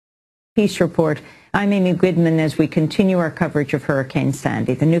Peace Report. I'm Amy Goodman. As we continue our coverage of Hurricane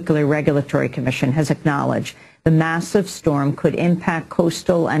Sandy, the Nuclear Regulatory Commission has acknowledged the massive storm could impact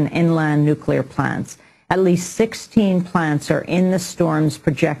coastal and inland nuclear plants. At least 16 plants are in the storm's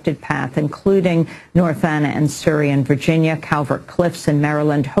projected path, including North Anna and Surrey in Virginia, Calvert Cliffs in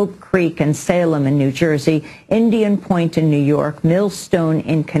Maryland, Hope Creek and Salem in New Jersey, Indian Point in New York, Millstone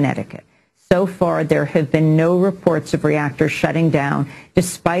in Connecticut. So far, there have been no reports of reactors shutting down,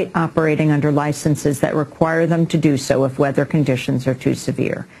 despite operating under licenses that require them to do so if weather conditions are too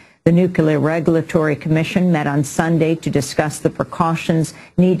severe. The Nuclear Regulatory Commission met on Sunday to discuss the precautions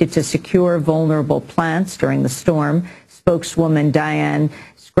needed to secure vulnerable plants during the storm. Spokeswoman Diane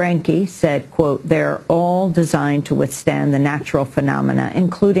Skranke said, quote, "They're all designed to withstand the natural phenomena,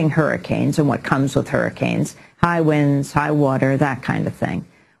 including hurricanes and what comes with hurricanes, high winds, high water, that kind of thing."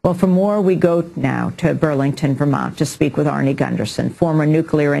 Well, for more, we go now to Burlington, Vermont, to speak with Arnie Gunderson, former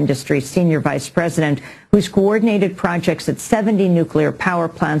nuclear industry senior vice president, who's coordinated projects at 70 nuclear power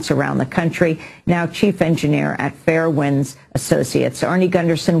plants around the country, now chief engineer at Fair Winds Associates. Arnie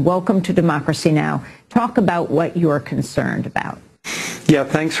Gunderson, welcome to Democracy Now! Talk about what you're concerned about. Yeah,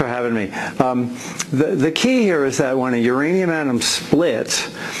 thanks for having me. The key here is that when a uranium atom splits,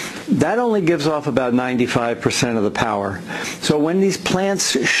 that only gives off about 95% of the power. So when these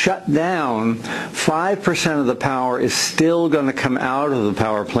plants shut down, 5% of the power is still going to come out of the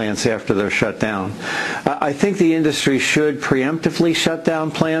power plants after they're shut down. I think the industry should preemptively shut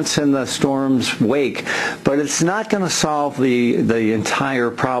down plants in the storm's wake, but it's not going to solve the entire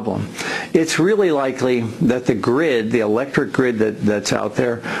problem. It's really likely that the grid, the electric grid that's out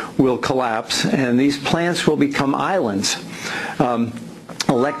there, will collapse, and these plants will become islands.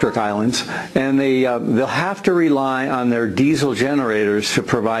 Electric islands, and they'll have to rely on their diesel generators to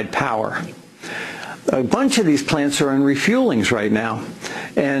provide power. A bunch of these plants are in refuelings right now,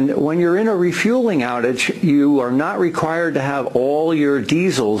 and when you're in a refueling outage, you are not required to have all your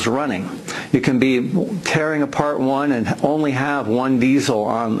diesels running. You can be tearing apart one and only have one diesel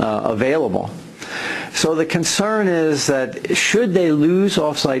available. So the concern is that should they lose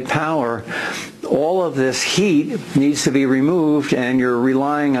off-site power, all of this heat needs to be removed, and you're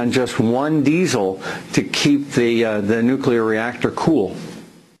relying on just one diesel to keep the nuclear reactor cool.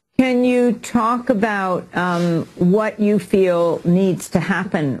 Can you talk about what you feel needs to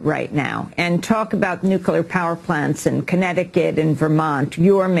happen right now, and talk about nuclear power plants in Connecticut and Vermont,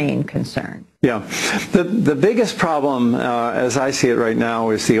 your main concern? Yeah. The biggest problem, as I see it right now,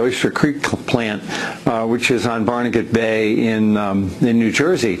 is the Oyster Creek plant, which is on Barnegat Bay in New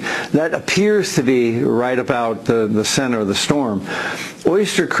Jersey. That appears to be right about the center of the storm.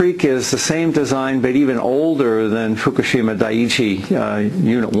 Oyster Creek is the same design, but even older than Fukushima Daiichi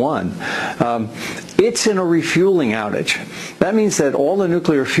Unit 1. It's in a refueling outage. That means that all the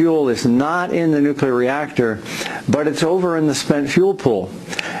nuclear fuel is not in the nuclear reactor, but it's over in the spent fuel pool.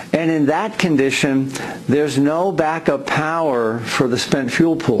 And in that condition, there's no backup power for the spent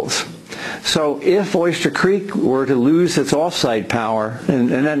fuel pools. So if Oyster Creek were to lose its off-site power, and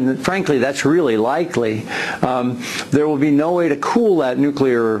then frankly that's really likely, there will be no way to cool that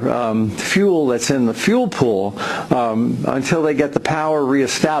nuclear fuel that's in the fuel pool until they get the power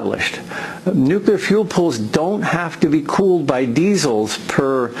reestablished. Nuclear fuel pools don't have to be cooled by diesels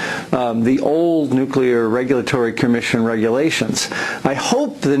per the old Nuclear Regulatory Commission regulations. I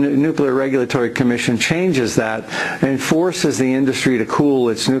hope the Nuclear Regulatory Commission changes that and forces the industry to cool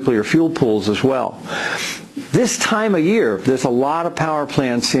its nuclear fuel pools as well. This time of year, there's a lot of power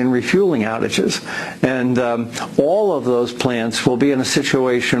plants in refueling outages, and all of those plants will be in a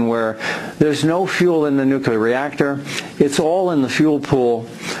situation where there's no fuel in the nuclear reactor. It's all in the fuel pool.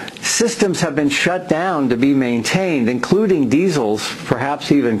 Systems have been shut down to be maintained, including diesels,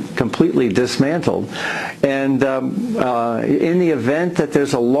 perhaps even completely dismantled. And in the event that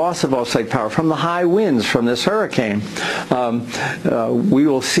there's a loss of off-site power from the high winds from this hurricane, we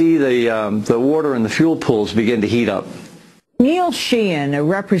will see the water in the fuel pools begin to heat up. Neil Sheehan, a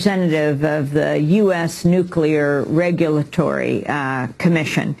representative of the U.S. Nuclear Regulatory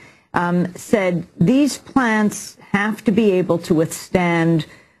Commission, said these plants have to be able to withstand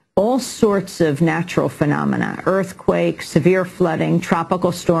all sorts of natural phenomena: earthquakes, severe flooding,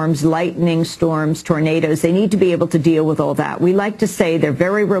 tropical storms, lightning storms, tornadoes. They need to be able to deal with all that. We like to say they're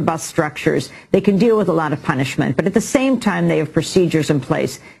very robust structures. They can deal with a lot of punishment, but at the same time, they have procedures in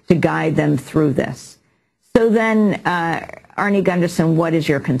place to guide them through this. So then, Arnie Gunderson, what is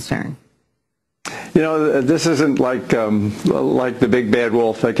your concern? You know, this isn't like the big bad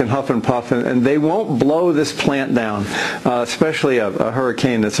wolf. They can huff and puff, and they won't blow this plant down, especially a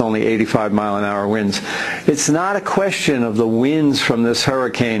hurricane that's only 85-mile-an-hour winds. It's not a question of the winds from this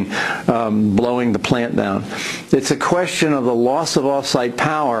hurricane blowing the plant down. It's a question of the loss of off-site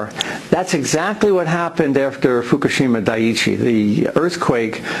power. That's exactly what happened after Fukushima Daiichi. The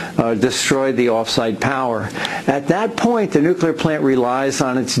earthquake destroyed the off-site power. At that point, the nuclear plant relies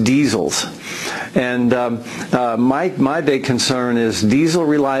on its diesels. And my big concern is diesel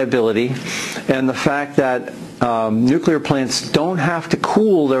reliability and the fact that nuclear plants don't have to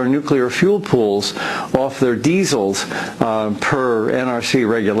cool their nuclear fuel pools off their diesels per NRC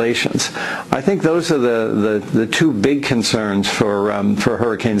regulations. I think those are the two big concerns for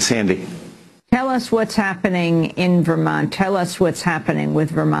Hurricane Sandy. Tell us what's happening in Vermont. Tell us what's happening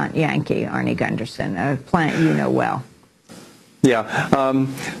with Vermont Yankee, Arnie Gunderson, a plant you know well. Yeah,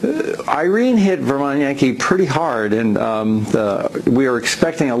 Irene hit Vermont Yankee pretty hard, and we are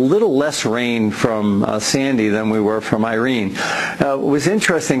expecting a little less rain from Sandy than we were from Irene. It was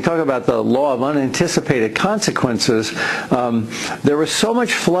interesting, talk about the law of unanticipated consequences. There was so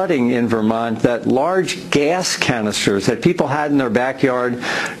much flooding in Vermont that large gas canisters that people had in their backyard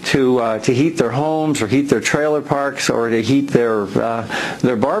to heat their homes or heat their trailer parks or to heat their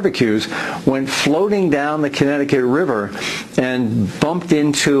barbecues went floating down the Connecticut River and bumped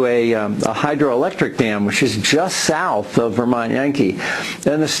into a hydroelectric dam, which is just south of Vermont Yankee.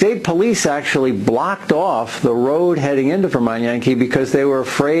 And the state police actually blocked off the road heading into Vermont Yankee because they were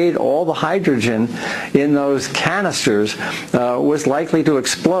afraid all the hydrogen in those canisters was likely to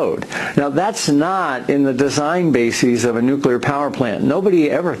explode. Now, that's not in the design bases of a nuclear power plant. Nobody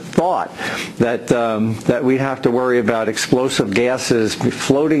ever thought that we'd have to worry about explosive gases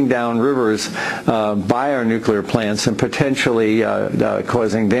floating down rivers by our nuclear plants and potentially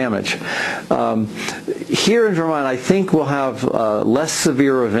causing damage. Here in Vermont, I think we'll have a less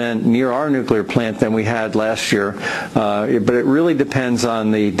severe event near our nuclear plant than we had last year, but it really depends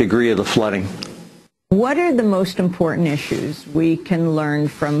on the degree of the flooding. What are the most important issues we can learn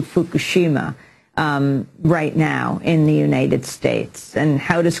from Fukushima right now in the United States, and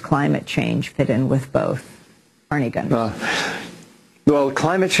how does climate change fit in with both? Arnie Gunderson. Well,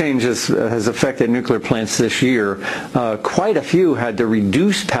 climate change has affected nuclear plants this year. Quite a few had to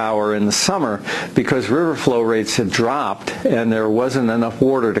reduce power in the summer because river flow rates had dropped and there wasn't enough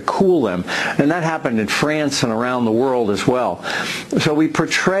water to cool them. And that happened in France and around the world as well. So we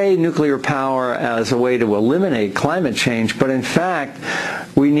portray nuclear power as a way to eliminate climate change, but in fact,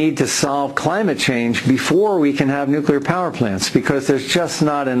 we need to solve climate change before we can have nuclear power plants because there's just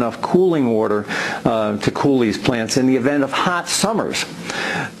not enough cooling water to cool these plants in the event of hot summers.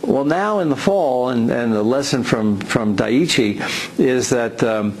 Well, now in the fall, and the lesson from Daiichi is that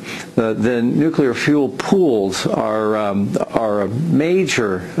the nuclear fuel pools are a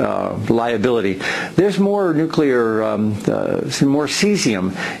major liability. There's more more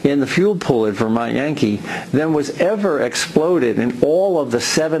cesium in the fuel pool at Vermont Yankee than was ever exploded in all of the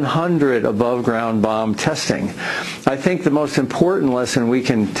 700 above-ground bomb testing. I think the most important lesson we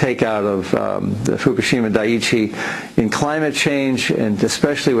can take out of the Fukushima Daiichi in climate change, and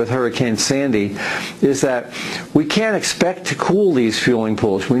especially with Hurricane Sandy, is that we can't expect to cool these fueling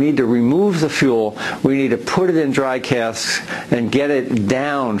pools. We need to remove the fuel. We need to put it in dry casks and get it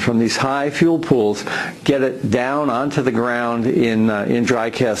down from these high fuel pools, get it down onto the ground in dry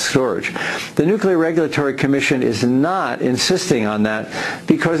cask storage. The Nuclear Regulatory Commission is not insisting on that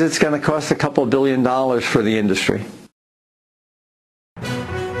because it's going to cost a couple $2 billion for the industry.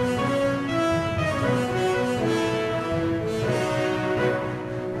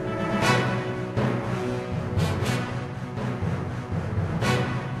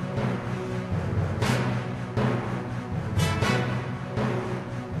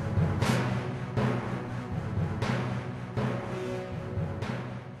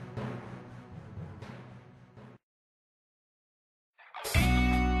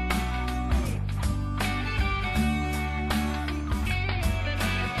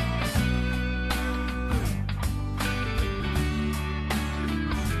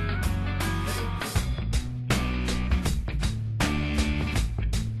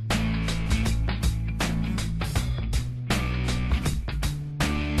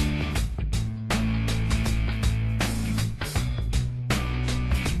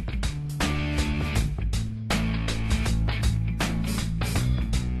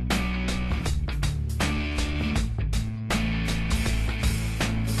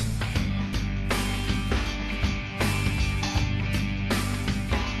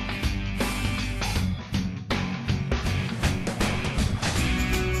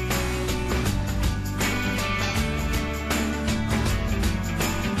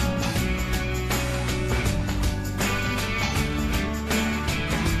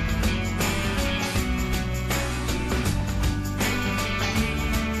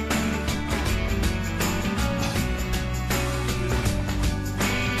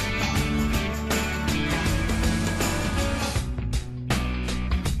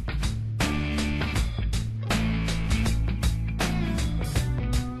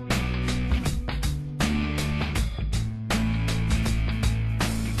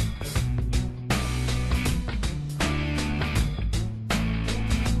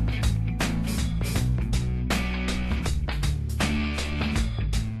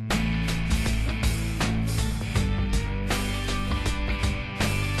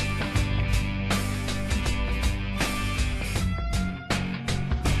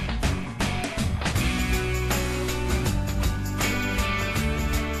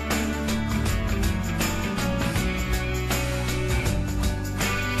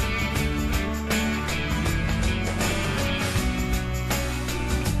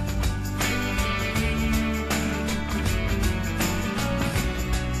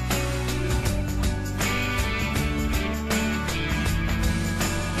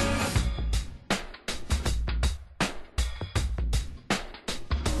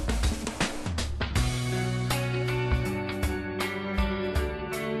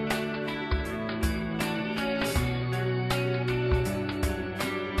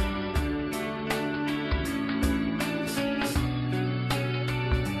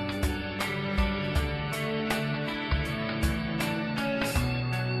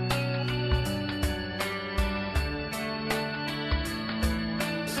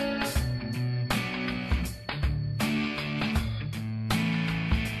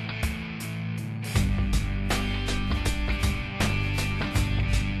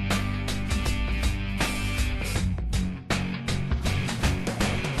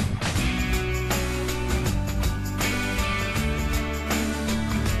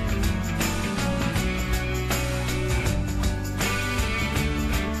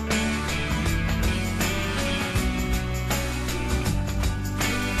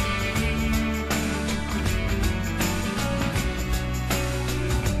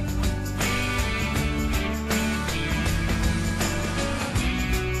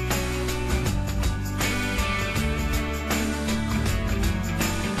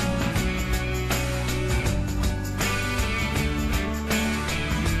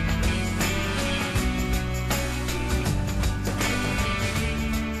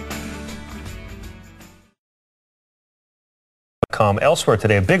 Elsewhere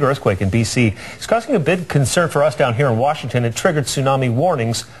today, a big earthquake in B.C. is causing a big concern for us down here in Washington. It triggered tsunami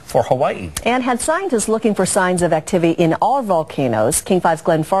warnings for Hawaii. And had scientists looking for signs of activity in all volcanoes. King 5's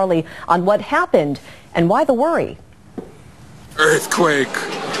Glenn Farley on what happened and why the worry. Earthquake.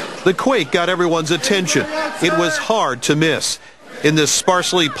 The quake got everyone's attention. It was hard to miss. In this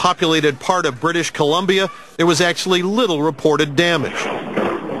sparsely populated part of British Columbia, there was actually little reported damage.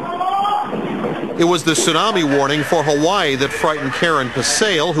 It was the tsunami warning for Hawaii that frightened Karen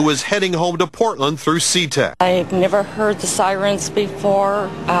Pasale, who was heading home to Portland through SeaTac. I've never heard the sirens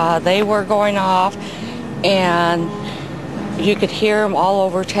before. They were going off, and you could hear them all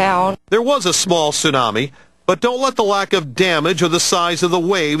over town. There was a small tsunami, but don't let the lack of damage or the size of the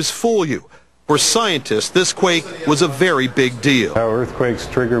waves fool you. For scientists, this quake was a very big deal. How earthquakes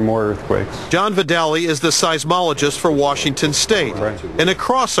trigger more earthquakes. John Vidali is the seismologist for Washington State. And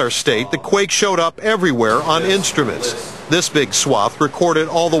across our state, the quake showed up everywhere on instruments. This big swath recorded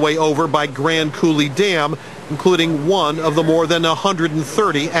all the way over by Grand Coulee Dam, including one of the more than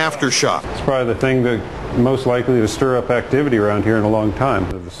 130 aftershocks. It's probably the thing that most likely to stir up activity around here in a long time.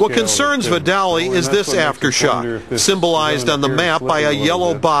 What concerns Vidali is this aftershock, symbolized on the map by a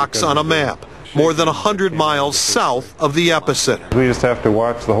yellow box on a map, more than 100 miles south of the epicenter. We just have to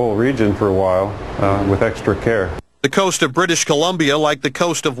watch the whole region for a while with extra care. The coast of British Columbia, like the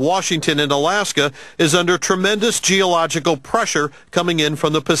coast of Washington and Alaska, is under tremendous geological pressure coming in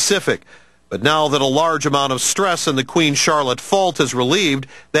from the Pacific. But now that a large amount of stress in the Queen Charlotte Fault is relieved,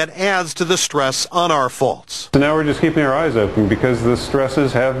 that adds to the stress on our faults. So now we're just keeping our eyes open because the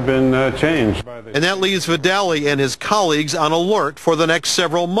stresses have been changed. And that leaves Vidali and his colleagues on alert for the next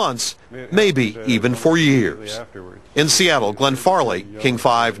several months, maybe even for years. In Seattle, Glenn Farley, King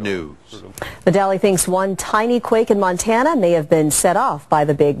 5 News. Vidali thinks one tiny quake in Montana may have been set off by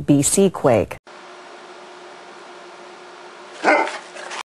the big BC quake.